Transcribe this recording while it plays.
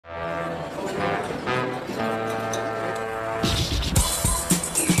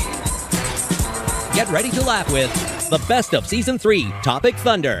get ready to laugh with the best of Season 3, Topic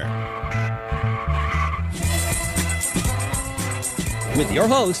Thunder. With your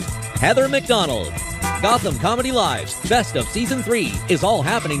host, Heather McDonald. Gotham Comedy Live's Best of Season 3 is all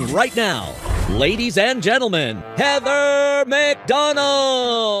happening right now. Ladies and gentlemen, Heather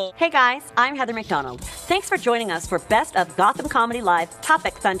McDonald! Hey guys, I'm Heather McDonald. Thanks for joining us for Best of Gotham Comedy Live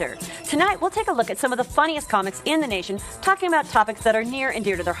Topic Thunder. Tonight, we'll take a look at some of the funniest comics in the nation talking about topics that are near and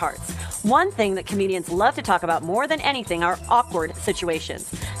dear to their hearts. One thing that comedians love to talk about more than anything are awkward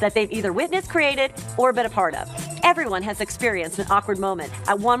situations that they've either witnessed, created, or been a part of. Everyone has experienced an awkward moment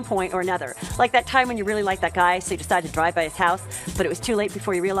at one point or another. Like that time when you really liked that guy, so you decided to drive by his house, but it was too late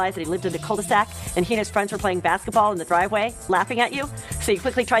before you realized that he lived in a cul-de-sac, and he and his friends were playing basketball in the driveway, laughing at you, so you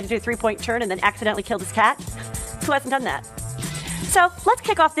quickly tried to do a three-point turn and then accidentally killed his cat. Who hasn't done that? So let's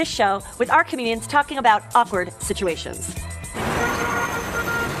kick off this show with our comedians talking about awkward situations.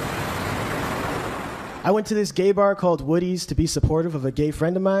 I went to this gay bar called Woody's to be supportive of a gay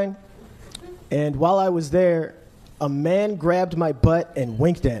friend of mine, and while I was there, a man grabbed my butt and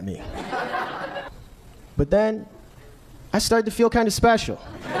winked at me. But then, I started to feel kind of special.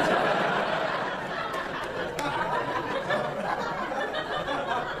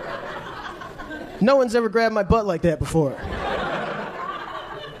 No one's ever grabbed my butt like that before.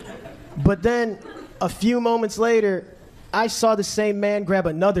 But then, a few moments later, I saw the same man grab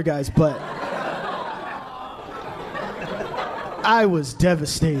another guy's butt. I was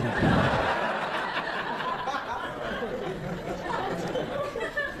devastated.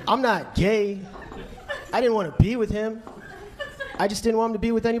 I'm not gay. I didn't want to be with him. I just didn't want him to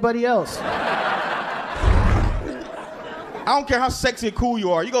be with anybody else. I don't care how sexy or cool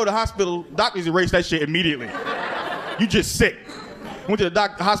you are. You go to the hospital, doctors erase that shit immediately. You just sick. Went to the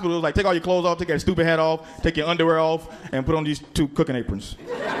hospital, it was like, take all your clothes off, take that stupid hat off, take your underwear off, and put on these 2 cooking aprons.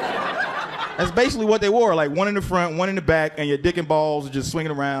 That's basically what they wore, like one in the front, one in the back, and your dick and balls are just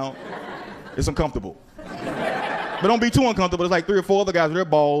swinging around. It's uncomfortable. But don't be too uncomfortable. There's like 3 or 4 other guys with their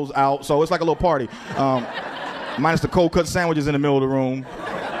balls out, so it's like a little party. Minus the cold cut sandwiches in the middle of the room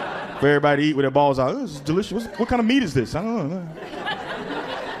for everybody to eat with their balls out. This is delicious. What kind of meat is this? I don't know.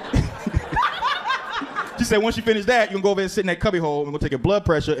 She said once you finish that, you can go over there and sit in that cubby hole and we'll take your blood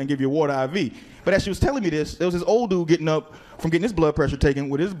pressure and give you a water IV. But as she was telling me this, there was this old dude getting up from getting his blood pressure taken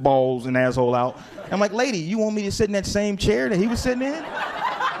with his balls and asshole out. I'm like, lady, you want me to sit in that same chair that he was sitting in?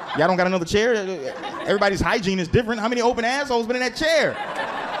 Y'all don't got another chair? Everybody's hygiene is different. How many open assholes been in that chair?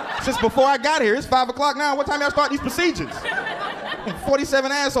 Since before I got here. It's 5 o'clock now. What time y'all start these procedures?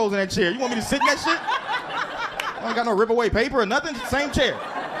 47 assholes in that chair. You want me to sit in that shit? I don't got no rip away paper or nothing. Same chair.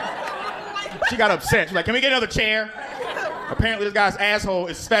 She got upset. She's like, can we get another chair? Apparently this guy's asshole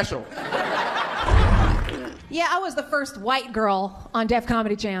is special. Yeah, I was the first white girl on Def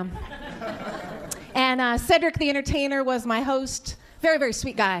Comedy Jam. And Cedric the Entertainer was my host. Very, very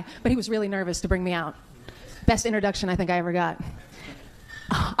sweet guy, but he was really nervous to bring me out. Best introduction I think I ever got.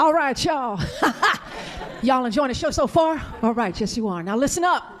 All right, y'all. Y'all enjoying the show so far? All right, yes you are. Now listen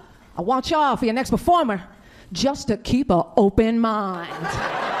up. I want y'all for your next performer just to keep an open mind.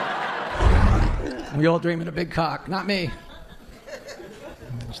 We all dream of a big cock, not me.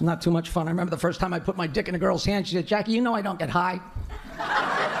 It's not too much fun. I remember the first time I put my dick in a girl's hand, she said, Jackie, you know I don't get high.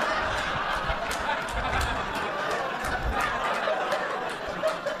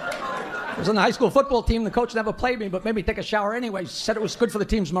 I was on the high school football team. The coach never played me, but made me take a shower anyway. Said it was good for the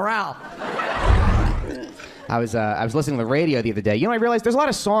team's morale. I was listening to the radio the other day. You know, I realized there's a lot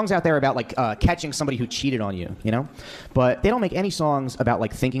of songs out there about, like, catching somebody who cheated on you, you know? But they don't make any songs about,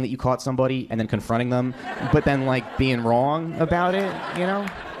 like, thinking that you caught somebody and then confronting them, but then, like, being wrong about it, you know?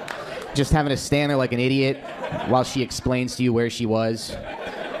 Just having to stand there like an idiot while she explains to you where she was,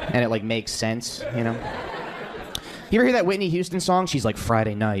 and it, like, makes sense, you know? You ever hear that Whitney Houston song? She's like,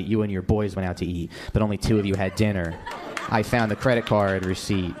 Friday night, you and your boys went out to eat, but only 2 of you had dinner. I found the credit card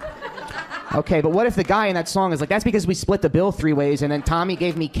receipt. Okay, but what if the guy in that song is like, that's because we split the bill 3 ways, and then Tommy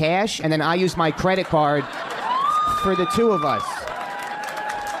gave me cash, and then I used my credit card for the 2 of us.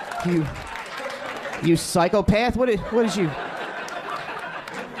 You psychopath? What is you?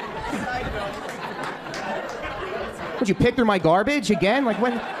 Would you pick through my garbage again? Like,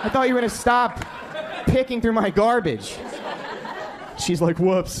 when? I thought you were gonna stop picking through my garbage. She's like,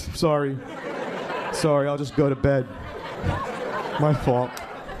 whoops, sorry, I'll just go to bed. My fault.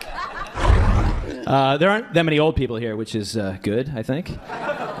 There aren't that many old people here, which is good, I think.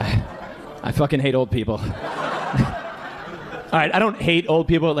 I fucking hate old people. All right, I don't hate old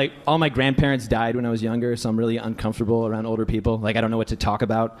people. Like, all my grandparents died when I was younger, so I'm really uncomfortable around older people. Like, I don't know what to talk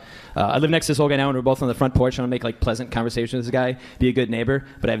about. I live next to this old guy now, and we're both on the front porch. I want to make, like, pleasant conversation with this guy, be a good neighbor,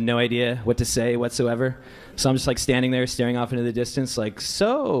 but I have no idea what to say whatsoever. So I'm just, like, standing there, staring off into the distance, like,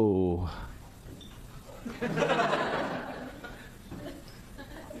 so...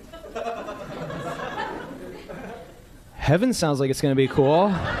 Heaven sounds like it's going to be cool.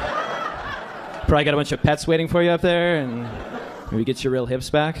 Probably got a bunch of pets waiting for you up there, and maybe get your real hips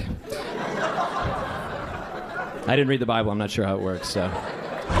back. I didn't read the Bible. I'm not sure how it works, so.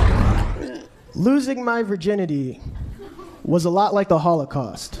 Losing my virginity was a lot like the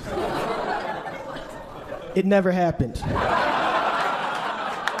Holocaust. It never happened.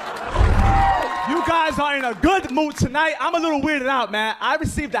 You guys are in a good mood tonight. I'm a little weirded out, man. I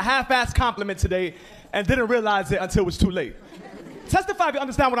received a half-assed compliment today and didn't realize it until it was too late. Testify if you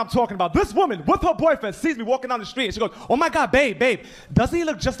understand what I'm talking about. This woman with her boyfriend sees me walking down the street and she goes, "Oh my God, babe, doesn't he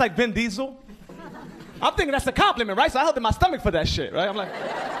look just like Vin Diesel?" I'm thinking that's a compliment, right? So I held in my stomach for that shit, right? I'm like,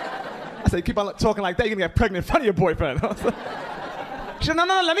 I said, keep on talking like that, you're gonna get pregnant in front of your boyfriend. She said, no,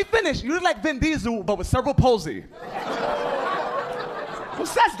 let me finish. You look like Vin Diesel, but with cerebral palsy. Who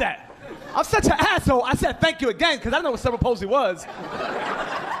says that? I'm such an asshole. I said thank you again, because I didn't know what cerebral palsy was.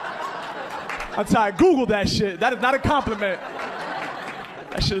 Until I Googled that shit. That is not a compliment.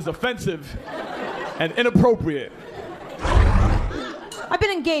 That shit is offensive and inappropriate. I've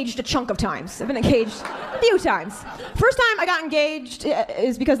been engaged a chunk of times. I've been engaged a few times. First time I got engaged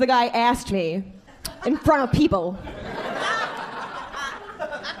is because the guy asked me in front of people.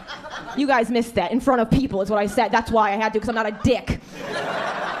 You guys missed that. In front of people is what I said. That's why I had to, because I'm not a dick.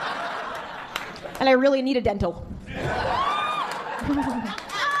 And I really need a dental.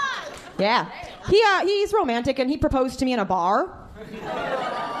 Yeah. He's romantic, and he proposed to me in a bar.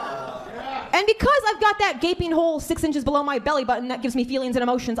 And because I've got that gaping hole 6 inches below my belly button that gives me feelings and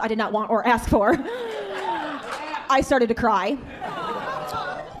emotions I did not want or ask for, I started to cry.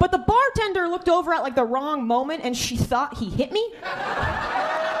 But the bartender looked over at like the wrong moment and she thought he hit me.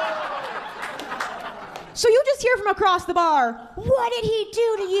 So you just hear from across the bar, "What did he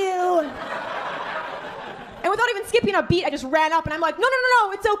do to you?" And without even skipping a beat, I just ran up and I'm like, no,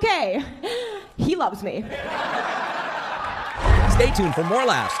 it's okay. He loves me. Stay tuned for more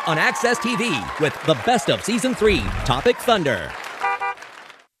laughs on Access TV with the best of Season 3, Topic Thunder.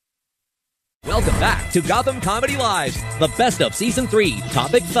 Welcome back to Gotham Comedy Live's the best of Season 3,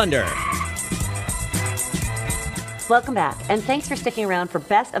 Topic Thunder. Welcome back, and thanks for sticking around for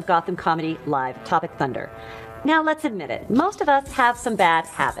Best of Gotham Comedy Live, Topic Thunder. Now, let's admit it, most of us have some bad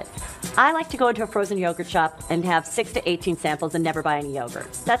habits. I like to go into a frozen yogurt shop and have 6 to 18 samples and never buy any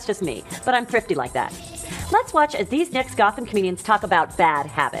yogurt. That's just me, but I'm thrifty like that. Let's watch as these next Gotham comedians talk about bad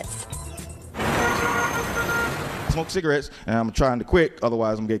habits. I smoke cigarettes, and I'm trying to quit,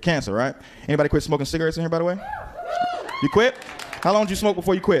 otherwise I'm gonna get cancer, right? Anybody quit smoking cigarettes in here, by the way? You quit? How long did you smoke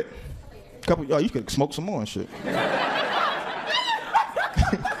before you quit? You could smoke some more and shit.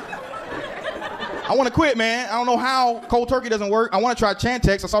 I want to quit, man. I don't know how cold turkey doesn't work. I want to try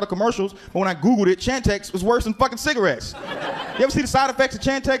Chantix. I saw the commercials, but when I Googled it, Chantix was worse than fucking cigarettes. You ever see the side effects of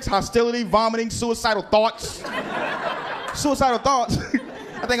Chantix? Hostility, vomiting, suicidal thoughts. Suicidal thoughts?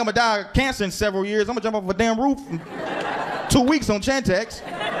 I think I'm gonna die of cancer in several years. I'm gonna jump off a damn roof in 2 weeks on Chantix.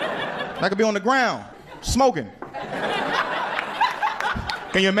 I could be on the ground, smoking.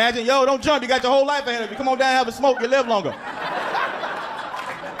 Can you imagine? Yo, don't jump. You got your whole life ahead of you. Come on down and have a smoke. You live longer.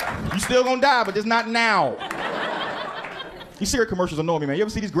 You still gonna die, but just not now. These cigarette commercials annoy me, man. You ever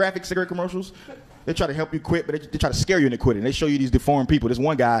see these graphic cigarette commercials? They try to help you quit, but they try to scare you into quitting. They show you these deformed people. This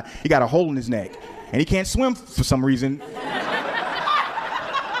one guy, he got a hole in his neck, and he can't swim for some reason.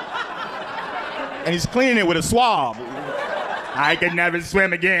 And he's cleaning it with a swab. I could never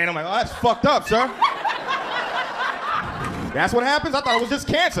swim again. I'm like, oh, that's fucked up, sir. That's what happens? I thought it was just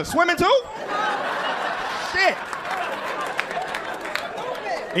cancer. Swimming too? Shit.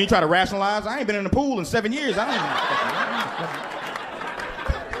 And you try to rationalize, I ain't been in the pool in 7 years.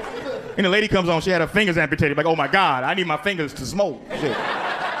 And the lady comes on, she had her fingers amputated. Like, oh my God, I need my fingers to smoke. Shit.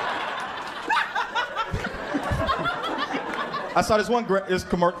 I saw this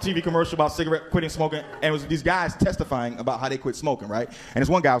TV commercial about quitting smoking, and it was these guys testifying about how they quit smoking, right? And this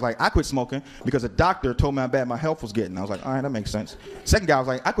one guy was like, I quit smoking because a doctor told me how bad my health was getting. I was like, all right, that makes sense. Second guy was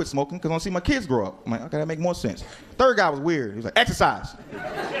like, I quit smoking because I want to see my kids grow up. I'm like, okay, that makes more sense. Third guy was weird. He was like, exercise.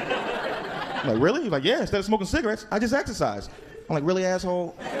 I'm like, really? He was like, yeah, instead of smoking cigarettes, I just exercise. I'm like, really,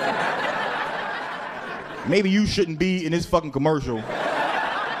 asshole? Maybe you shouldn't be in this fucking commercial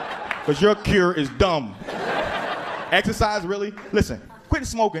because your cure is dumb. Exercise, really? Listen, quitting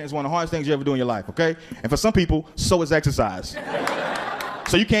smoking is one of the hardest things you ever do in your life, okay? And for some people, so is exercise.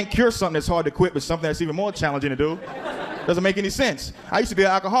 So you can't cure something that's hard to quit with something that's even more challenging to do. Doesn't make any sense. I used to be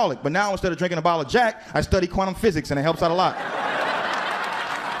an alcoholic, but now instead of drinking a bottle of Jack, I study quantum physics, and it helps out a lot.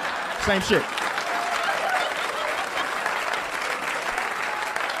 Same shit.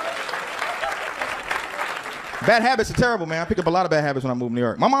 Bad habits are terrible, man. I pick up a lot of bad habits when I move to New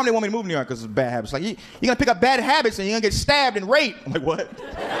York. My mom didn't want me to move to New York because it's bad habits. Like, you're gonna pick up bad habits and you're gonna get stabbed and raped. I'm like, what?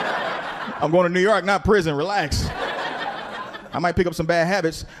 I'm going to New York, not prison. Relax. I might pick up some bad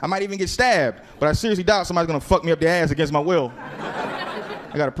habits. I might even get stabbed. But I seriously doubt somebody's gonna fuck me up their ass against my will.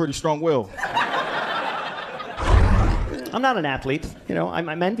 I got a pretty strong will. I'm not an athlete. You know, I'm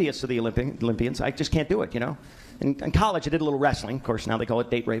envious of the Olympians. I just can't do it, you know. In college, I did a little wrestling. Of course, now they call it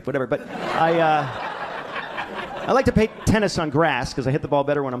date rape, whatever. But I like to play tennis on grass because I hit the ball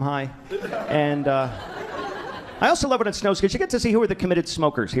better when I'm high. And I also love when it snows because you get to see who are the committed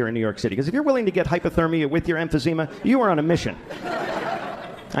smokers here in New York City. Because if you're willing to get hypothermia with your emphysema, you are on a mission.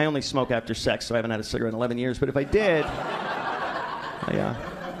 I only smoke after sex, so I haven't had a cigarette in 11 years. But if I did,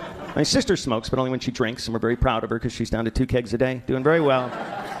 my sister smokes, but only when she drinks, and we're very proud of her because she's down to 2 kegs a day, doing very well.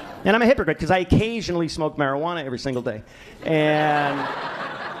 And I'm a hypocrite because I occasionally smoke marijuana every single day. And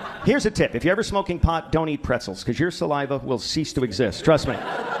here's a tip. If you're ever smoking pot, don't eat pretzels because your saliva will cease to exist. Trust me.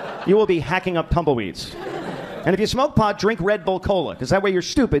 You will be hacking up tumbleweeds. And if you smoke pot, drink Red Bull Cola because that way you're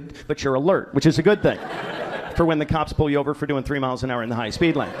stupid, but you're alert, which is a good thing for when the cops pull you over for doing 3 miles an hour in the high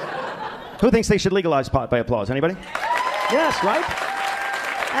speed lane. Who thinks they should legalize pot by applause? Anybody? Yes, right?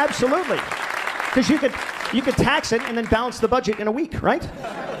 Absolutely. Because you could tax it and then balance the budget in a week, right?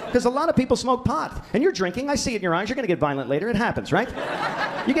 Because a lot of people smoke pot. And you're drinking. I see it in your eyes. You're going to get violent later. It happens, right?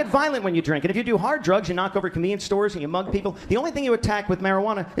 You get violent when you drink. And if you do hard drugs, you knock over convenience stores and you mug people. The only thing you attack with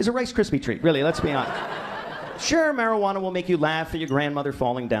marijuana is a Rice Krispie treat. Really, let's be honest. Sure, marijuana will make you laugh at your grandmother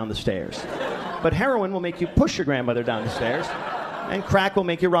falling down the stairs. But heroin will make you push your grandmother down the stairs. And crack will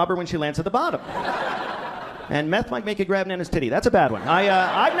make you rob her when she lands at the bottom. And meth might make you grab Nana's titty. That's a bad one.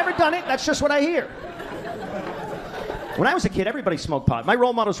 I've never done it. That's just what I hear. When I was a kid, everybody smoked pot. My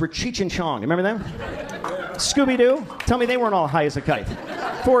role models were Cheech and Chong. You remember them? Scooby-Doo? Tell me they weren't all high as a kite.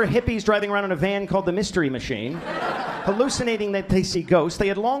 4 hippies driving around in a van called the Mystery Machine, hallucinating that they see ghosts. They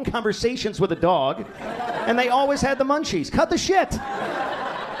had long conversations with a dog, and they always had the munchies. Cut the shit.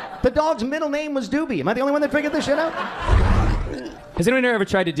 The dog's middle name was Doobie. Am I the only one that figured this shit out? Has anyone ever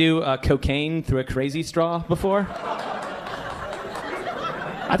tried to do cocaine through a crazy straw before?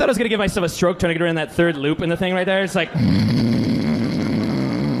 I thought I was going to give myself a stroke trying to get around that third loop in the thing right there. It's like...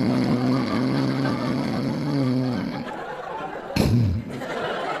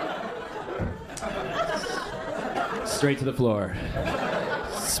 Straight to the floor.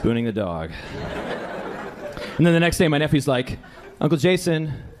 Spooning the dog. And then the next day, my nephew's like, Uncle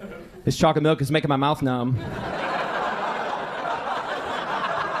Jason, this chocolate milk is making my mouth numb.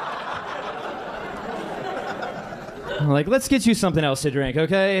 I'm like, let's get you something else to drink,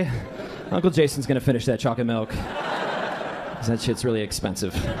 okay? Uncle Jason's gonna finish that chocolate milk. 'Cause that shit's really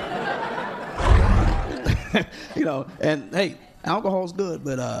expensive. You know, and hey, alcohol's good,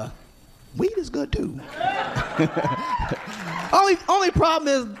 but weed is good too. only problem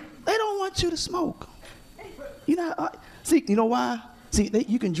is they don't want you to smoke. You know, see, you know why? See,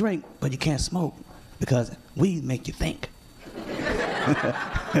 you can drink, but you can't smoke because weed make you think.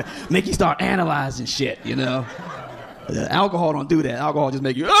 Make you start analyzing shit, you know? Alcohol don't do that. Alcohol just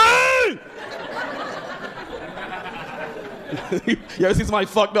make you, hey! You ever see somebody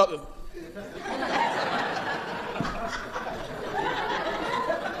fucked up?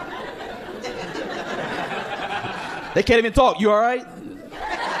 They can't even talk. You all right?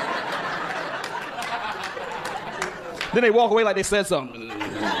 Then they walk away like they said something.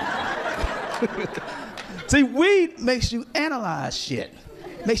 See, weed makes you analyze shit.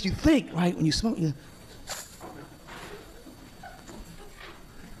 Makes you think, right? When you smoke, you...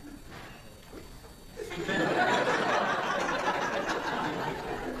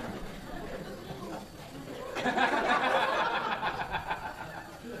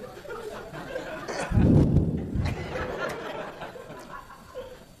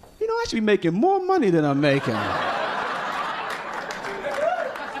 You know, I should be making more money than I'm making.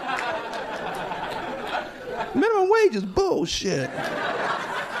 Minimum wage is bullshit.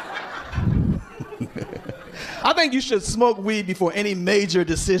 I think you should smoke weed before any major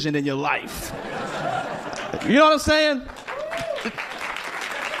decision in your life. You know what I'm saying?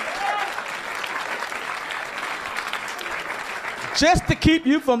 Just to keep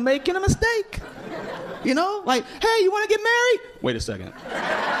you from making a mistake. You know? Like, hey, you want to get married? Wait a second.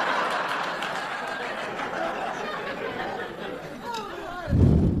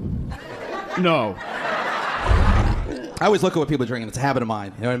 No. I always look at what people are drinking. It's a habit of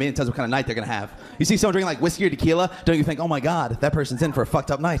mine. You know what I mean? It tells what kind of night they're going to have. You see someone drinking like whiskey or tequila, don't you think, oh my God, that person's in for a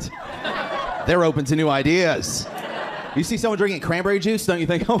fucked up night? They're open to new ideas. You see someone drinking cranberry juice, don't you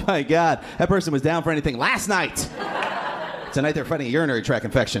think, oh my God, that person was down for anything last night? Tonight they're fighting a urinary tract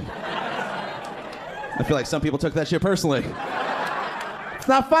infection. I feel like some people took that shit personally. It's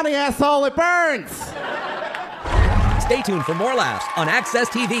not funny, asshole, it burns! Stay tuned for more laughs on Access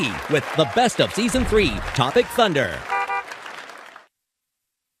TV with the best of Season 3, Topic Thunder.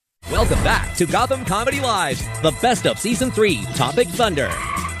 Welcome back to Gotham Comedy Live's The Best of Season 3, Topic Thunder.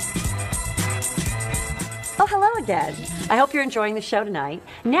 Oh, hello again. I hope you're enjoying the show tonight.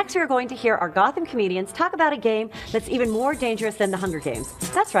 Next, we are going to hear our Gotham comedians talk about a game that's even more dangerous than the Hunger Games.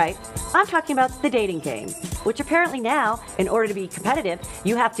 That's right. I'm talking about the dating game, which apparently now, in order to be competitive,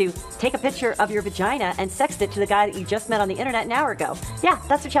 you have to take a picture of your vagina and sext it to the guy that you just met on the internet an hour ago. Yeah,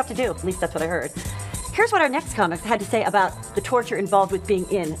 that's what you have to do. At least that's what I heard. Here's what our next comics had to say about the torture involved with being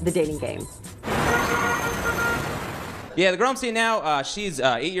in the dating game. Yeah, the girl I'm seeing now, she's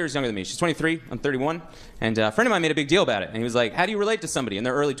 8 years younger than me. She's 23, I'm 31. And a friend of mine made a big deal about it. And he was like, how do you relate to somebody in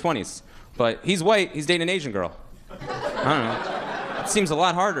their early 20s? But he's white, he's dating an Asian girl. I don't know. It seems a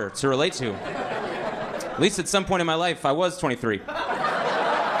lot harder to relate to. At least at some point in my life, I was 23. Yeah,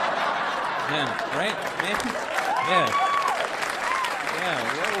 right? Man? Yeah. Yeah,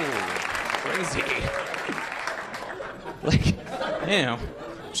 whoa. Crazy. Like, you know.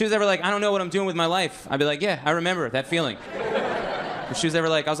 If she was ever like, I don't know what I'm doing with my life, I'd be like, yeah, I remember that feeling. If she was ever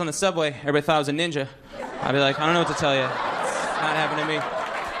like, I was on the subway, everybody thought I was a ninja, I'd be like, I don't know what to tell you. It's not happening to me.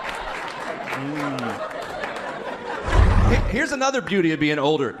 Here's another beauty of being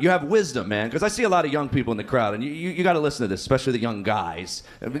older. You have wisdom, man, because I see a lot of young people in the crowd, and you got to listen to this, especially the young guys,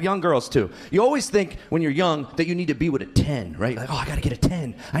 young girls too. You always think when you're young that you need to be with a 10, right? Like, oh, I got to get a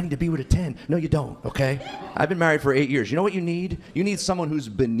 10. I need to be with a 10. No, you don't, okay? I've been married for 8 years. You know what you need? You need someone who's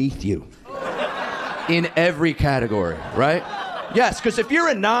beneath you in every category, right? Yes, because if you're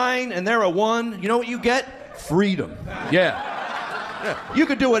a 9 and they're a 1, you know what you get? Freedom. Yeah. You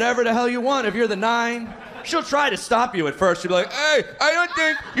could do whatever the hell you want if you're the 9. She'll try to stop you at first. She'll be like, hey, I don't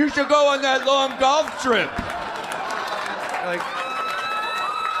think you should go on that long golf trip. Like,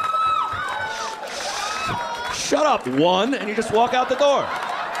 shut up, 1, and you just walk out the door.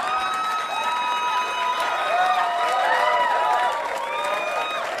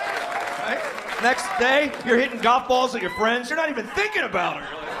 Right? Next day, you're hitting golf balls with your friends. You're not even thinking about her.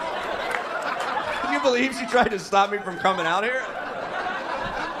 Like, can you believe she tried to stop me from coming out here?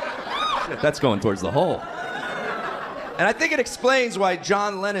 Shit, that's going towards the hole. And I think it explains why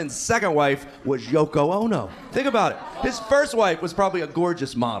John Lennon's second wife was Yoko Ono. Think about it. His first wife was probably a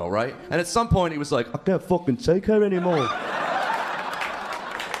gorgeous model, right? And at some point he was like, I can't fucking take her anymore.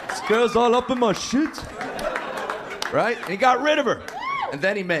 This girl's all up in my shit. Right? And he got rid of her. And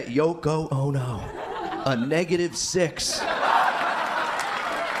then he met Yoko Ono, a -6.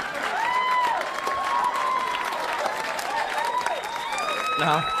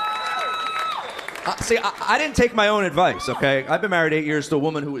 Now, see, I didn't take my own advice, okay? I've been married 8 years to a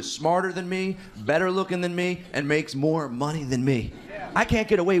woman who is smarter than me, better looking than me, and makes more money than me. I can't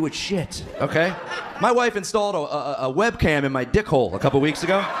get away with shit, okay? My wife installed a webcam in my dick hole a couple weeks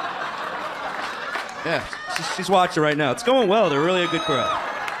ago. Yeah, she's watching right now. It's going well. They're really a good crowd.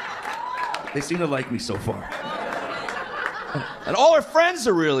 They seem to like me so far. And all her friends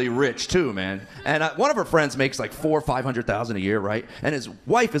are really rich too, man. And one of her friends makes like $400,000 or $500,000 a year, right? And his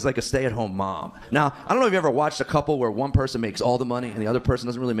wife is like a stay-at-home mom. Now, I don't know if you ever watched a couple where one person makes all the money and the other person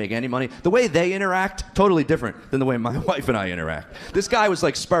doesn't really make any money. The way they interact, totally different than the way my wife and I interact. This guy was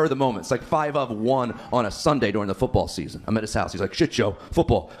like spur of the moment. It's like 5 of 1 on a Sunday during the football season. I'm at his house. He's like, shit, Joe,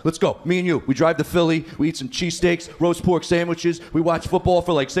 football. Let's go. Me and you. We drive to Philly. We eat some cheesesteaks, roast pork sandwiches. We watch football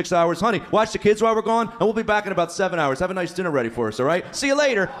for like 6 hours. Honey, watch the kids while we're gone, and we'll be back in about 7 hours. Have a nice dinner ready for us, all right? See you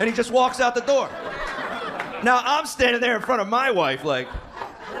later. And he just walks out the door. Now, I'm standing there in front of my wife like,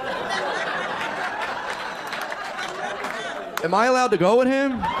 am I allowed to go with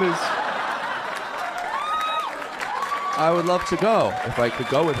him? Because I would love to go if I could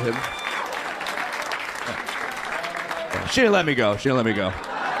go with him. She didn't let me go. She didn't let me go.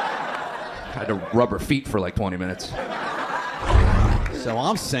 I had to rub her feet for like 20 minutes. So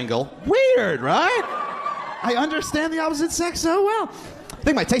I'm single. Weird, right? I understand the opposite sex so well. I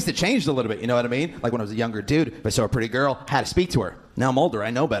think my taste had changed a little bit, you know what I mean? Like when I was a younger dude, if I saw a pretty girl, had to speak to her. Now I'm older,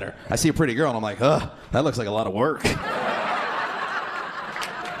 I know better. I see a pretty girl and I'm like, ugh, that looks like a lot of work.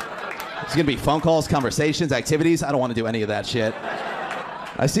 It's gonna be phone calls, conversations, activities. I don't want to do any of that shit.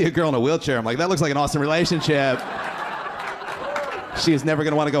 I see a girl in a wheelchair, I'm like, that looks like an awesome relationship. She is never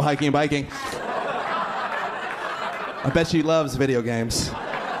going to want to go hiking and biking. I bet she loves video games.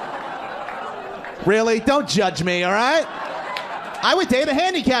 Really? Don't judge me, all right? I would date a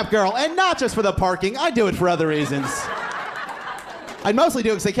handicapped girl, and not just for the parking. I do it for other reasons. I'd mostly do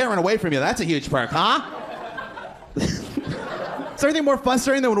it because they can't run away from you. That's a huge perk, huh? Is there anything more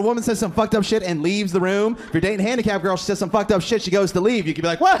frustrating than when a woman says some fucked up shit and leaves the room? If you're dating a handicapped girl, she says some fucked up shit, she goes to leave. You could be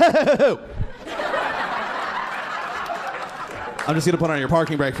like, whoa! I'm just going to put on your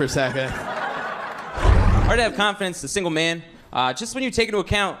parking brake for a second. Hard to have confidence as a single man, just when you take into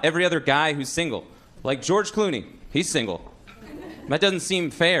account every other guy who's single. Like George Clooney, he's single. That doesn't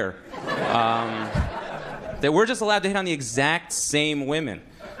seem fair. That we're just allowed to hit on the exact same women.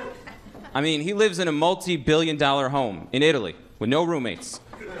 I mean, he lives in a multi-billion-dollar home in Italy with no roommates.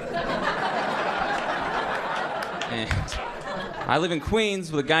 And I live in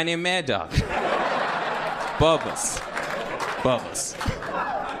Queens with a guy named Mad Dog. Bubba's.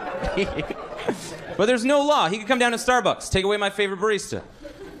 But there's no law. He could come down to Starbucks, take away my favorite barista.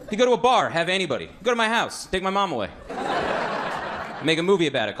 He could go to a bar, have anybody. Go to my house, take my mom away. Make a movie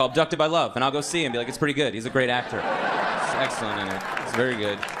about it called Abducted by Love, and I'll go see him and be like, it's pretty good. He's a great actor. He's excellent in it. He's very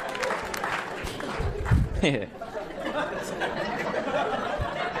good.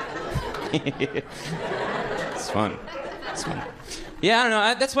 It's fun. It's fun. Yeah, I don't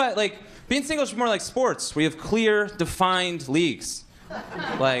know. That's why, like, being single is more like sports, where you have clear, defined leagues.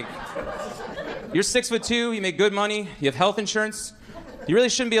 Like, you're 6'2", you make good money, you have health insurance. You really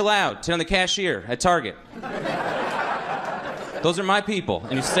shouldn't be allowed to be on the cashier at Target. Those are my people,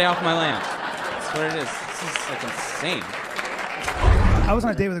 and you stay off my land. That's what it is. This is like insane. I was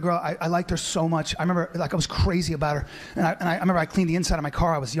on a date with a girl. I liked her so much. I remember, like, I was crazy about her. And I remember I cleaned the inside of my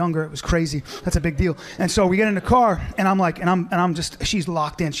car. I was younger. It was crazy. That's a big deal. And so we get in the car, and I'm like, I'm just, she's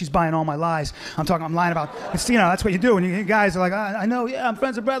locked in. She's buying all my lies. I'm lying about, it's, you know, that's what you do. And you guys are like, I know, yeah, I'm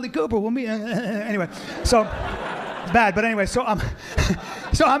friends with Bradley Cooper. We'll meet. Anyway, so, it's bad. But anyway,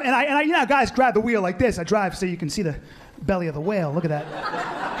 and I, you know, guys grab the wheel like this. I drive so you can see the belly of the whale. Look at that.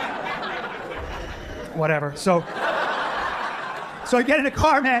 Whatever. So I get in the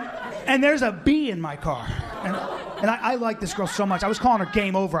car, man, and there's a bee in my car. And I like this girl so much. I was calling her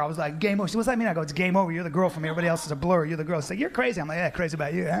Game Over. I was like, Game Over. She said, what's that mean? I go, it's Game Over. You're the girl from me. Everybody else is a blur. You're the girl. She's like, you're crazy. I'm like, yeah, crazy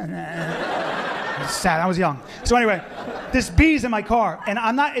about you. It's sad. I was young. So anyway, this bee's in my car. And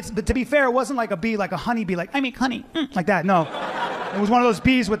I'm not, but to be fair, it wasn't like a bee, like a honey bee, like, I make honey, like that. No. It was one of those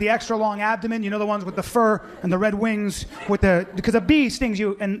bees with the extra long abdomen, you know, the ones with the fur and the red wings because a bee stings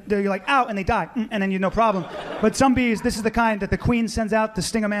you and you're like, ow, and they die, and then you no problem. But some bees, this is the kind that the queen sends out to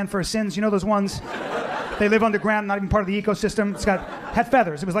sting a man for his sins. You know those ones? They live underground, not even part of the ecosystem. Had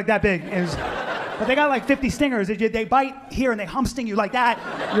feathers. It was like that big. But they got like 50 stingers. They bite here and they hump sting you like that.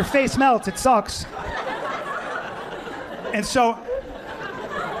 Your face melts. It sucks. And so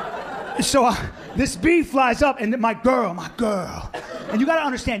this bee flies up, and my girl. And you gotta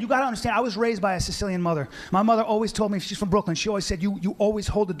understand, I was raised by a Sicilian mother. My mother always told me, she's from Brooklyn, she always said, you always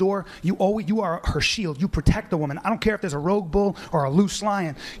hold the door, you are her shield, you protect the woman. I don't care if there's a rogue bull or a loose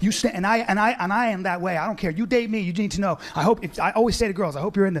lion. You stay, and I am that way. I don't care. You date me, you need to know. I always say to girls, I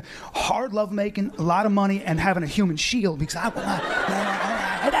hope you're into hard love making, a lot of money, and having a human shield, because I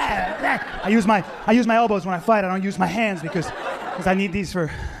use my elbows when I fight. I don't use my hands because I need these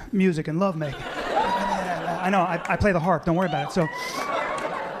for music and love making. I know, I play the harp, don't worry about it. So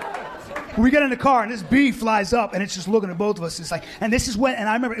we get in the car and this bee flies up and it's just looking at both of us. It's like, and this is when, and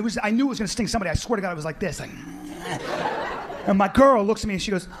I remember I knew it was gonna sting somebody. I swear to God, it was like this. Like, and my girl looks at me and she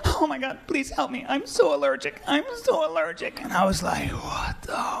goes, oh my God, please help me. I'm so allergic. And I was like, what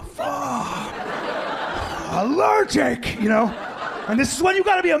the fuck? Allergic, you know? And this is when you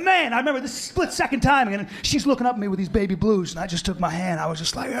gotta be a man. I remember this split second timing and she's looking up at me with these baby blues and I just took my hand. I was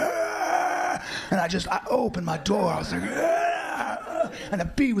just like, and I opened my door. I was like, and the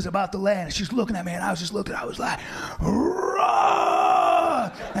bee was about to land and she's looking at me and I was just looking. I was like,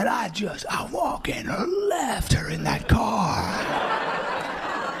 run! And I walk in and left her in that car.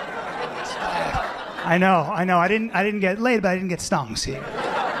 I know. I didn't get laid, but I didn't get stung. See.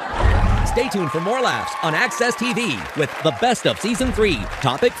 Stay tuned for more laughs on Access TV with the best of Season 3,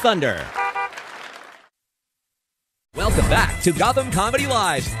 Topic Thunder. Welcome back to Gotham Comedy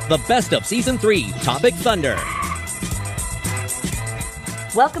Live's the best of Season 3, Topic Thunder.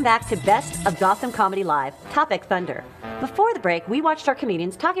 Welcome back to Best of Gotham Comedy Live, Topic Thunder. Before the break, we watched our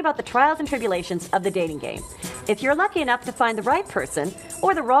comedians talking about the trials and tribulations of the dating game. If you're lucky enough to find the right person,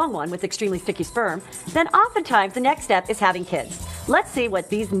 or the wrong one with extremely sticky sperm, then oftentimes the next step is having kids. Let's see what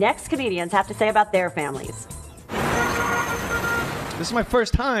these next comedians have to say about their families. This is my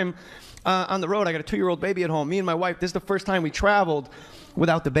first time on the road. I got a 2-year-old baby at home. Me and my wife, this is the first time we traveled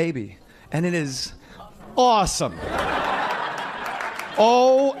without the baby. And it is awesome.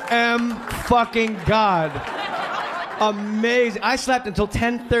 O-M fucking God. Amazing. I slept until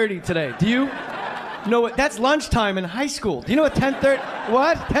 10:30 today. Do you know what? That's lunchtime in high school. Do you know what 10:30?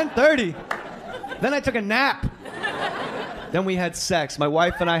 What? 10:30. Then I took a nap. Then we had sex. My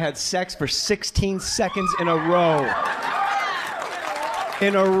wife and I had sex for 16 seconds in a row.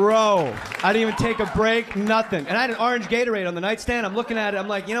 In a row. I didn't even take a break, nothing. And I had an orange Gatorade on the nightstand. I'm looking at it. I'm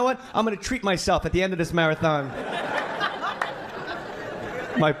like, you know what? I'm going to treat myself at the end of this marathon.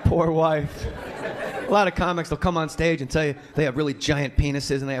 My poor wife. A lot of comics, they'll come on stage and tell you they have really giant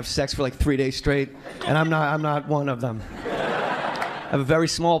penises and they have sex for like 3 days straight. And I'm not one of them. I have a very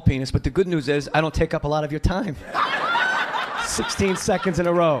small penis, but the good news is I don't take up a lot of your time. 16 seconds in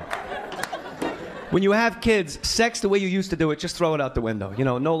a row. When you have kids, sex the way you used to do it, just throw it out the window. You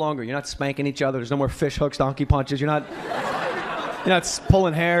know, no longer. You're not spanking each other. There's no more fish hooks, donkey punches. You're not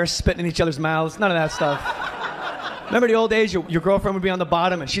pulling hair, spitting in each other's mouths. None of that stuff. Remember the old days, your girlfriend would be on the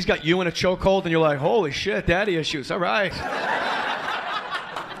bottom and she's got you in a chokehold and you're like, holy shit, daddy issues. All right.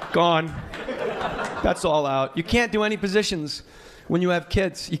 Gone. That's all out. You can't do any positions when you have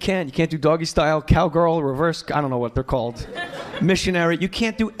kids. You can't do doggy style, cowgirl, reverse, I don't know what they're called. Missionary. You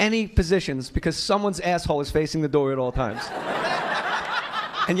can't do any positions because someone's asshole is facing the door at all times.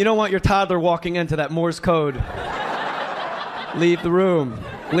 And you don't want your toddler walking into that Morse code. Leave the room.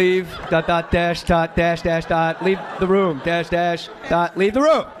 Leave, ... Leave the room, ... Leave the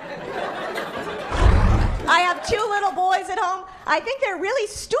room. I have 2 little boys at home. I think they're really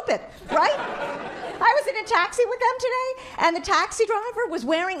stupid, right? I was in a taxi with them today, and the taxi driver was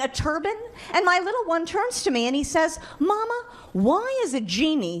wearing a turban, and my little one turns to me and he says, Mama, why is a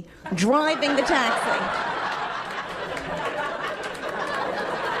genie driving the taxi?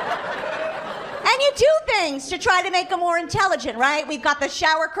 And you do things to try to make them more intelligent, right? We've got the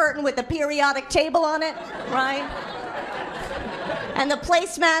shower curtain with the periodic table on it, right? And the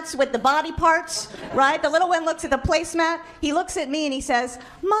placemats with the body parts, right? The little one looks at the placemat, he looks at me and he says,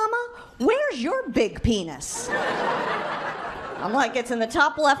 Mama, where's your big penis? I'm like, it's in the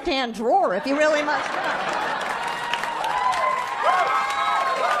top left-hand drawer if you really must know.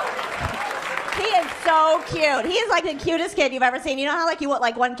 He is so cute. He is like the cutest kid you've ever seen. You know how like you want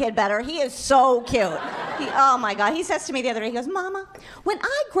like one kid better? He is so cute. Oh my God. He says to me the other day, he goes, Mama, when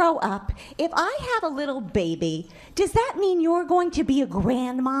I grow up, if I have a little baby, does that mean you're going to be a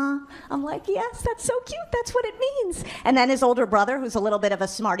grandma? I'm like, yes, that's so cute. That's what it means. And then his older brother, who's a little bit of a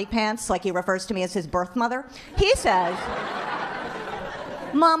smarty pants, like he refers to me as his birth mother, he says,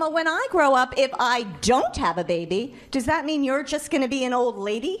 Mama, when I grow up, if I don't have a baby, does that mean you're just going to be an old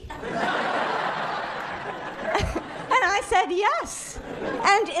lady? And I said, yes.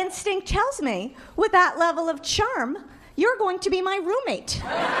 And instinct tells me, with that level of charm, you're going to be my roommate.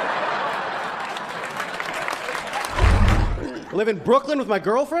 I live in Brooklyn with my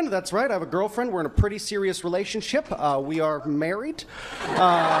girlfriend. That's right, I have a girlfriend. We're in a pretty serious relationship. We are married.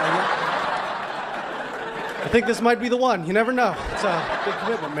 I think this might be the one. You never know. It's a big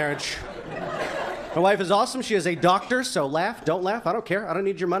commitment, marriage. My wife is awesome. She is a doctor, so laugh, don't laugh. I don't care. I don't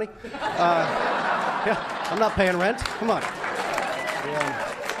need your money. Yeah, I'm not paying rent. Come on.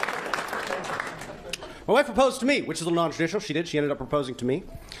 My wife proposed to me, which is a little non-traditional. She did. She ended up proposing to me.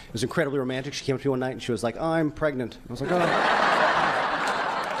 It was incredibly romantic. She came up to me one night and she was like, I'm pregnant. I was like, oh.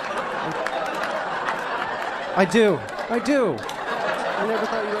 I do. I never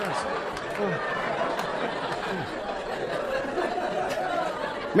thought you'd ask. Oh.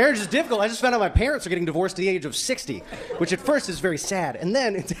 Marriage is difficult. I just found out my parents are getting divorced at the age of 60, which at first is very sad, and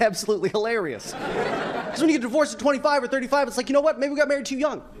then it's absolutely hilarious. Because when you get divorced at 25 or 35, it's like, you know what? Maybe we got married too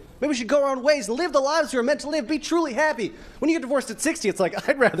young. Maybe we should go our own ways and live the lives we were meant to live, be truly happy. When you get divorced at 60, it's like,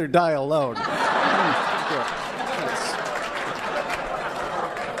 I'd rather die alone.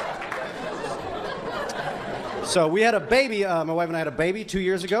 So we had a baby, my wife and I had a baby 2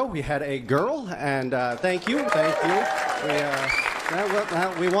 years ago. We had a girl, and thank you.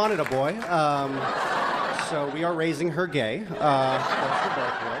 We wanted a boy, so we are raising her gay.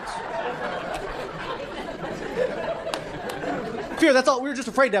 Fear, that's all. We were just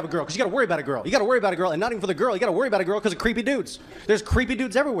afraid to have a girl, because you got to worry about a girl. You got to worry about a girl, and not even for the girl. You got to worry about a girl because of creepy dudes. There's creepy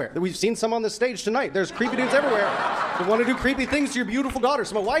dudes everywhere. We've seen some on the stage tonight. There's creepy dudes everywhere that want to do creepy things to your beautiful daughter.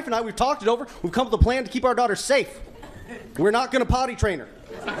 So my wife and I, we've talked it over. We've come up with a plan to keep our daughter safe. We're not going to potty train her.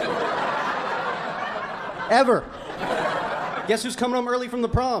 Ever. Guess who's coming home early from the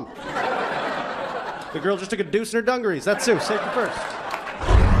prom? The girl just took a deuce in her dungarees. That's Sue. Safety first.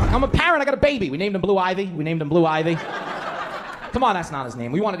 I'm a parent. I got a baby. We named him Blue Ivy. Come on, that's not his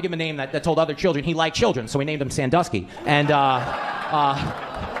name. We wanted to give him a name that told other children he liked children, so we named him Sandusky. And,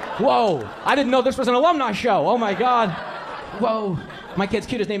 whoa, I didn't know this was an alumni show. Oh, my God. Whoa. My kid's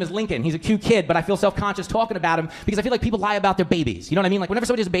cute. His name is Lincoln. He's a cute kid, but I feel self-conscious talking about him because I feel like people lie about their babies. You know what I mean? Like, whenever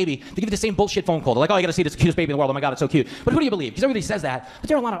somebody has a baby, they give you the same bullshit phone call. They're like, oh, you gotta see this cutest baby in the world. Oh, my God, it's so cute. But who do you believe? Because everybody says that. But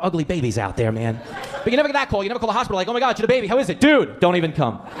there are a lot of ugly babies out there, man. But you never get that call. You never call the hospital like, oh, my God, you had a baby. How is it? Dude, don't even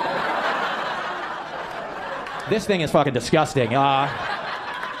come. This thing is fucking disgusting.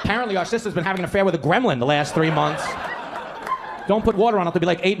 Apparently, our sister's been having an affair with a gremlin the last 3 months. Don't put water on it. There'll be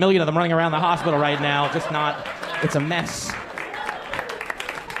like 8 million of them running around the hospital right now. Just not. It's a mess.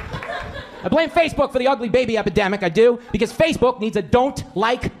 I blame Facebook for the ugly baby epidemic, I do, because Facebook needs a don't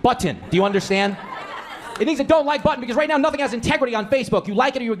like button. Do you understand? It needs a don't like button because right now nothing has integrity on Facebook. You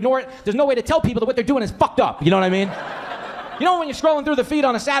like it or you ignore it. There's no way to tell people that what they're doing is fucked up. You know what I mean? You know when you're scrolling through the feed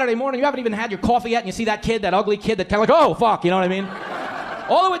on a Saturday morning, you haven't even had your coffee yet, and you see that kid, that ugly kid that kind of like, oh, fuck, you know what I mean?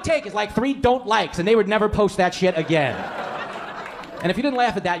 All it would take is like 3 don't likes, and they would never post that shit again. And if you didn't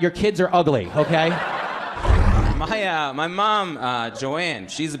laugh at that, your kids are ugly, okay? My mom, Joanne,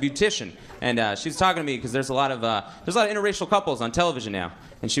 she's a beautician, and she was talking to me because there's a lot of interracial couples on television now,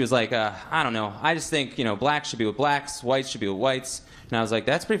 and she was like, I don't know, I just think blacks should be with blacks, whites should be with whites, and I was like,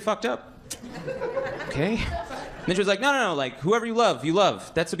 that's pretty fucked up. Okay. And then she was like, no, like whoever you love,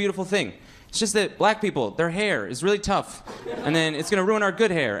 that's a beautiful thing. It's just that black people, their hair is really tough, and then it's gonna ruin our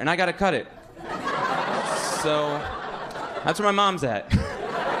good hair, and I gotta cut it. So that's where my mom's at.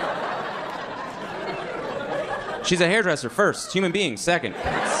 She's a hairdresser first, human being second.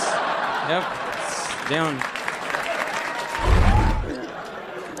 Yep, it's down.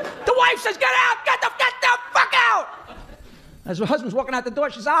 The wife says, get out! Get the fuck out! As her husband's walking out the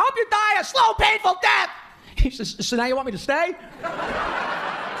door, she says, I hope you die a slow, painful death! He says, so now you want me to stay?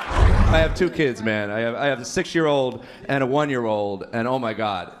 I have 2 kids, man. I have a 6-year-old and a 1-year-old, and oh my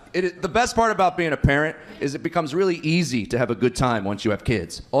God. The best part about being a parent is it becomes really easy to have a good time once you have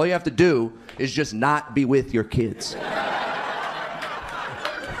kids. All you have to do is just not be with your kids.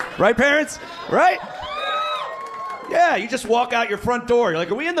 Right, parents? Right? Yeah, you just walk out your front door. You're like,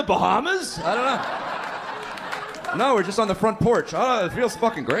 are we in the Bahamas? I don't know. No, we're just on the front porch. Oh, it feels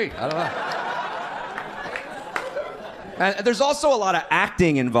fucking great. I don't know. And there's also a lot of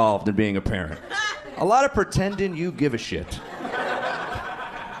acting involved in being a parent. A lot of pretending you give a shit.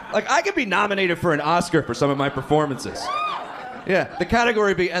 Like, I could be nominated for an Oscar for some of my performances. Yeah, the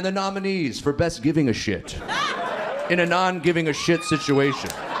category be, and the nominees for best giving a shit. In a non-giving a shit situation.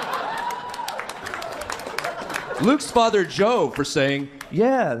 Luke's father Joe for saying,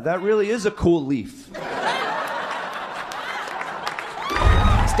 yeah, that really is a cool leaf.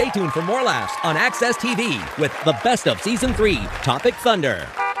 Stay tuned for more laughs on Access TV with the best of Season 3, Topic Thunder.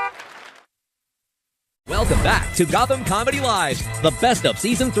 Welcome back to Gotham Comedy Live's the best of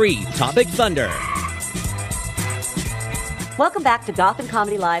Season 3, Topic Thunder. Welcome back to Gotham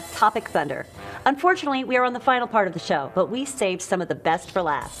Comedy Live Topic Thunder. Unfortunately, we are on the final part of the show, but we saved some of the best for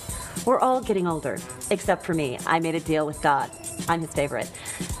last. We're all getting older, except for me. I made a deal with God. I'm his favorite.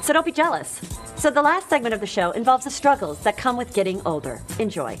 So don't be jealous. So the last segment of the show involves the struggles that come with getting older.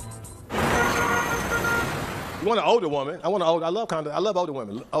 Enjoy. You want an older woman? I love older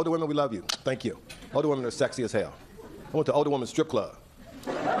women. Older women, we love you. Thank you. Older women are sexy as hell. I went to older women's strip club.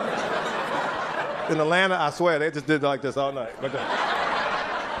 In Atlanta, I swear, they just did like this all night. Like that.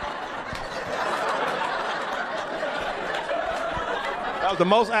 That was the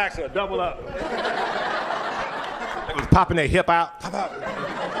most action, double up. They was popping their hip out. Pop out.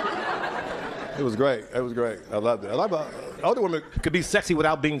 It was great. It was great. I loved it. Older women could be sexy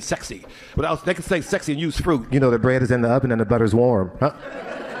without being sexy. They could say sexy and use fruit. You know, the bread is in the oven and the butter's warm. Huh?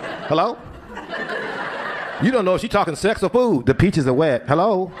 Hello? You don't know if she's talking sex or food. The peaches are wet.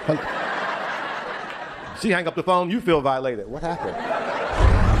 Hello? She hang up the phone, you feel violated. What happened?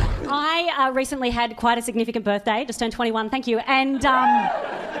 I recently had quite a significant birthday, just turned 21, thank you, and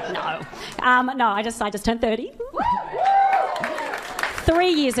I just turned 30. 3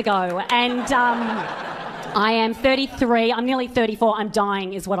 years ago, and I am 33, I'm nearly 34, I'm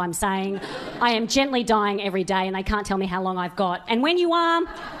dying is what I'm saying. I am gently dying every day, and they can't tell me how long I've got. And when you are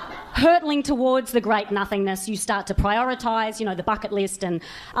hurtling towards the great nothingness, you start to prioritise, the bucket list and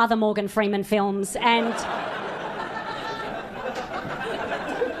other Morgan Freeman films, and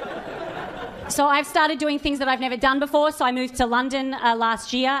so I've started doing things that I've never done before. So I moved to London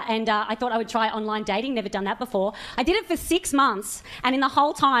last year, and I thought I would try online dating. Never done that before. I did it for 6 months, and in the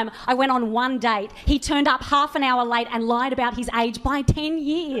whole time, I went on one date. He turned up half an hour late and lied about his age by 10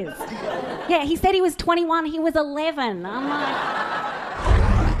 years. Yeah, he said he was 21. He was 11. I'm like...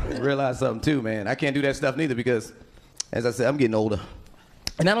 I realized something too, man. I can't do that stuff neither because As I said, I'm getting older.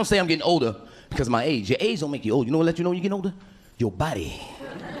 And I don't say I'm getting older because of my age. Your age don't make you old. You know what let you know when you're getting older? Your body.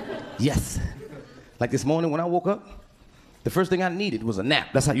 Yes. Like this morning when I woke up, the first thing I needed was a nap.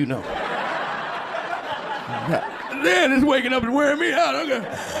 That's how you know. Man, it's waking up and wearing me out. I'm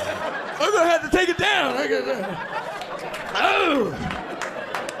gonna have to take it down. I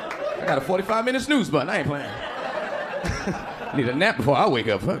got a 45-minute snooze button. I ain't playing. I need a nap before I wake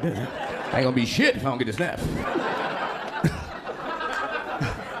up. Fuck this. I ain't gonna be shit if I don't get this nap.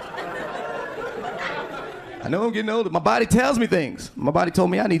 I know I'm getting older. My body tells me things. My body told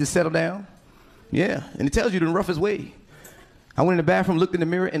me I need to settle down. Yeah, and it tells you the roughest way. I went in the bathroom, looked in the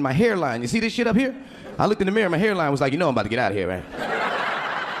mirror, and my hairline, you see this shit up here? I looked in the mirror, my hairline was like, you know I'm about to get out of here, right?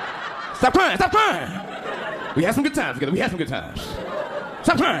 Stop crying, stop crying! We had some good times together, we had some good times.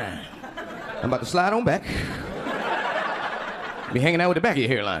 Stop crying! I'm about to slide on back. Be hanging out with the back of your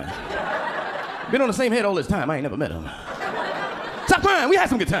hairline. Been on the same head all this time, I ain't never met him. Stop crying, we had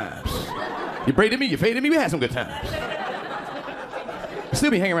some good times. You braided me, you faded me, we had some good times.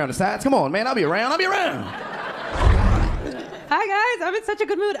 Still be hanging around the sides, come on man, I'll be around. Hi guys, I'm in such a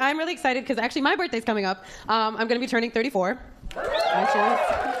good mood. I'm really excited because actually my birthday's coming up. I'm gonna be turning 34.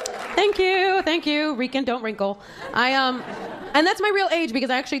 Thank you. Rican, don't wrinkle. And that's my real age because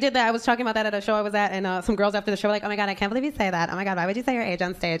I actually did that. I was talking about that at a show I was at, and some girls after the show were like, oh my God, I can't believe you say that. Oh my God, why would you say your age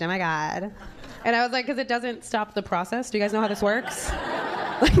on stage? Oh my God. And I was like, because it doesn't stop the process. Do you guys know how this works?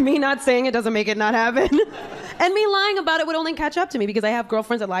 Like me not saying it doesn't make it not happen. And me lying about it would only catch up to me because I have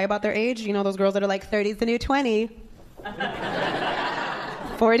girlfriends that lie about their age. You know, those girls that are like 30's the new 20.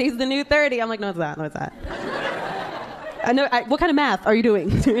 40's the new 30. I'm like, no, it's not. I know. What kind of math are you doing?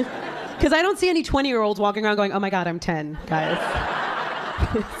 Because I don't see any 20-year-olds walking around going, oh my God, I'm 10, guys.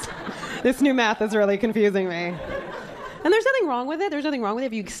 This new math is really confusing me. And there's nothing wrong with it. There's nothing wrong with it.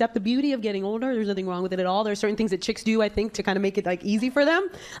 If you accept the beauty of getting older, there's nothing wrong with it at all. There's certain things that chicks do, I think, to kind of make it like easy for them.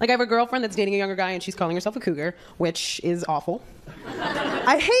 Like I have a girlfriend that's dating a younger guy and she's calling herself a cougar, which is awful.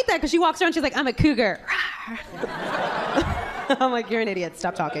 I hate that because she walks around, she's like, I'm a cougar. I'm like, you're an idiot.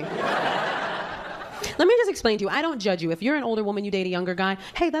 Stop talking. Let me just explain to you. I don't judge you. If you're an older woman, you date a younger guy,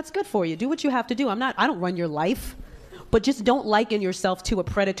 hey, that's good for you. Do what you have to do. I don't run your life. But just don't liken yourself to a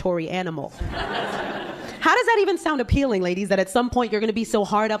predatory animal. How does that even sound appealing, ladies, that at some point you're going to be so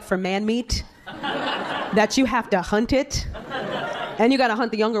hard up for man meat that you have to hunt it? And you got to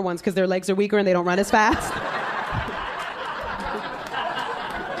hunt the younger ones because their legs are weaker and they don't run as fast?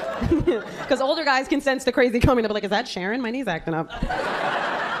 Because older guys can sense the crazy coming. They'll be like, is that Sharon? My knee's acting up.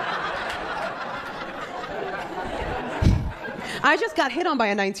 I just got hit on by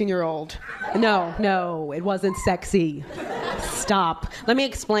a 19-year-old. No, it wasn't sexy. Stop. Let me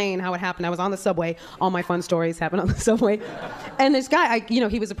explain how it happened. I was on the subway. All my fun stories happen on the subway. And this guy,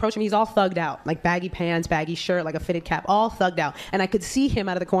 he was approaching me. He's all thugged out, like baggy pants, baggy shirt, like a fitted cap, all thugged out. And I could see him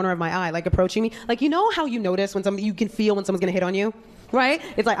out of the corner of my eye, like approaching me. Like, you know how you notice when you can feel when someone's gonna hit on you? Right?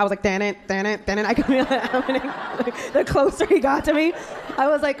 It's like, I was like, damn it. I could feel it happening. The closer he got to me, I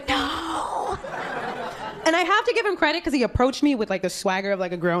was like, no. And I have to give him credit because he approached me with like the swagger of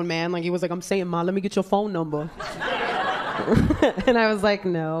like a grown man. Like he was like, I'm saying, Ma, let me get your phone number. And I was like,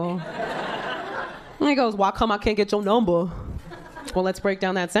 no. And he goes, why come I can't get your number? Well, let's break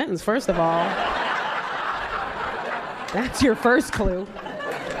down that sentence first of all. That's your first clue.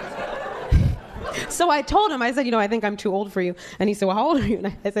 So I told him, I said, I think I'm too old for you. And he said, well, how old are you?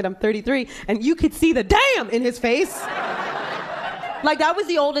 And I said, I'm 33. And you could see the damn in his face. Like, that was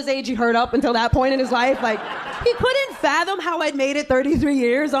the oldest age he heard up until that point in his life. Like, he couldn't fathom how I'd made it 33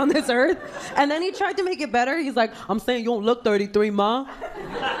 years on this earth. And then he tried to make it better. He's like, I'm saying you don't look 33, Ma.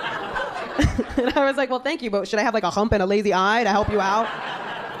 And I was like, well, thank you, but should I have like a hump and a lazy eye to help you out?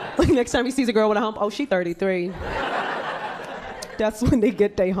 Like, next time he sees a girl with a hump, oh, she 33. That's when they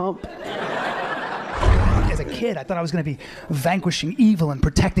get their hump. As a kid, I thought I was going to be vanquishing evil and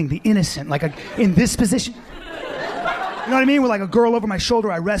protecting the innocent, like in this position. You know what I mean? With like a girl over my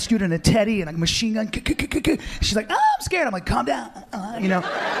shoulder, I rescued in a teddy and a machine gun. She's like, oh, I'm scared. I'm like, calm down. You know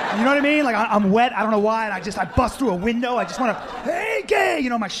what I mean? Like I'm wet. I don't know why. And I bust through a window. I just want to, hey, gay.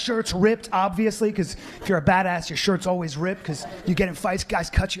 My shirt's ripped, obviously, because if you're a badass, your shirt's always ripped because you get in fights, guys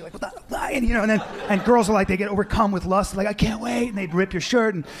cut you like, what the, and girls are like, they get overcome with lust. Like, I can't wait. And they'd rip your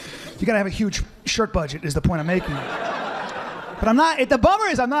shirt. And you got to have a huge shirt budget is the point I'm making. But I'm not, the bummer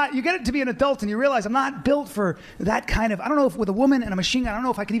is you get it to be an adult and you realize I'm not built for that kind of, I don't know if with a woman and a machine gun, I don't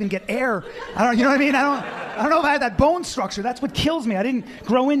know if I could even get air. You know what I mean? I don't know if I have that bone structure. That's what kills me. I didn't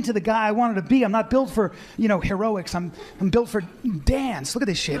grow into the guy I wanted to be. I'm not built for, heroics. I'm built for dance. Look at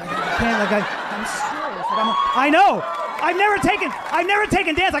this shit. I'm serious. I know. I've never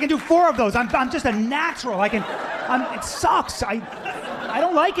taken dance. I can do 4 of those. I'm just a natural. I It sucks. I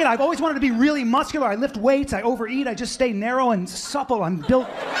don't like it. I've always wanted to be really muscular. I lift weights. I overeat. I just stay narrow and supple. I'm built.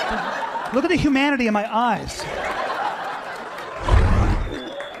 Look at the humanity in my eyes.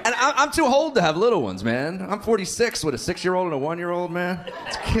 And I'm too old to have little ones, man. I'm 46 with a 6-year-old and a 1-year-old, man.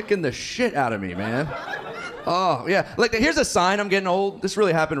 It's kicking the shit out of me, man. Oh, yeah. Like, here's a sign I'm getting old. This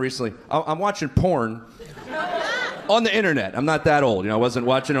really happened recently. I'm watching porn on the internet. I'm not that old. You know, I wasn't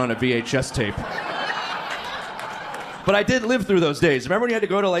watching it on a VHS tape. But I did live through those days. Remember when you had to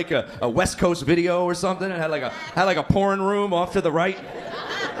go to like a West Coast Video or something and had like a porn room off to the right?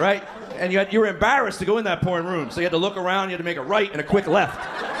 Right? And you were embarrassed to go in that porn room. So you had to look around, you had to make a right and a quick left.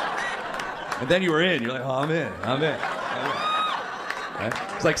 And then you were in. You're like, oh, I'm in. Right?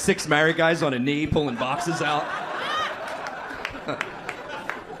 It's like 6 married guys on a knee pulling boxes out.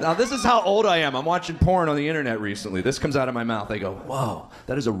 Now, this is how old I am. I'm watching porn on the internet recently. This comes out of my mouth. I go, whoa,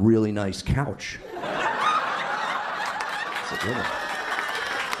 that is a really nice couch. It's a good one.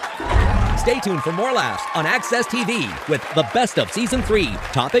 Stay tuned for more laughs on Access TV with the best of Season 3,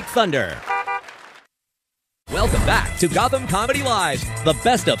 Topic Thunder. Welcome back to Gotham Comedy Live, the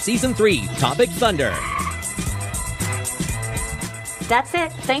best of Season 3, Topic Thunder. That's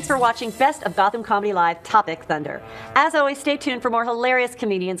it. Thanks for watching Best of Gotham Comedy Live, Topic Thunder. As always, stay tuned for more hilarious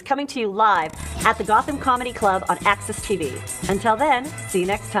comedians coming to you live at the Gotham Comedy Club on Access TV. Until then, see you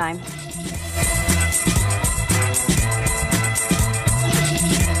next time.